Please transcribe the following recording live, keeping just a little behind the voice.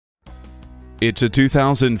It's a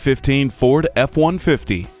 2015 Ford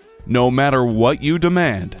F-150. No matter what you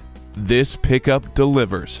demand, this pickup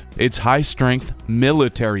delivers. Its high-strength,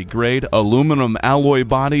 military-grade aluminum alloy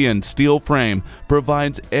body and steel frame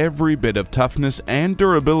provides every bit of toughness and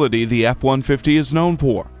durability the F-150 is known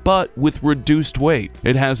for. But with reduced weight,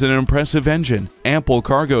 it has an impressive engine, ample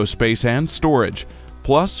cargo space and storage,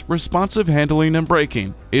 plus responsive handling and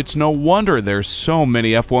braking. It's no wonder there's so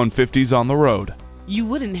many F-150s on the road. You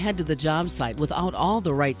wouldn't head to the job site without all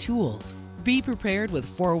the right tools. Be prepared with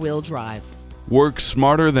four-wheel drive. Work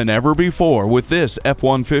smarter than ever before with this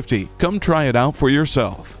F-150. Come try it out for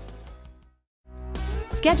yourself.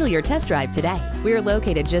 Schedule your test drive today. We're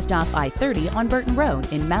located just off I-30 on Burton Road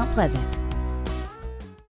in Mount Pleasant.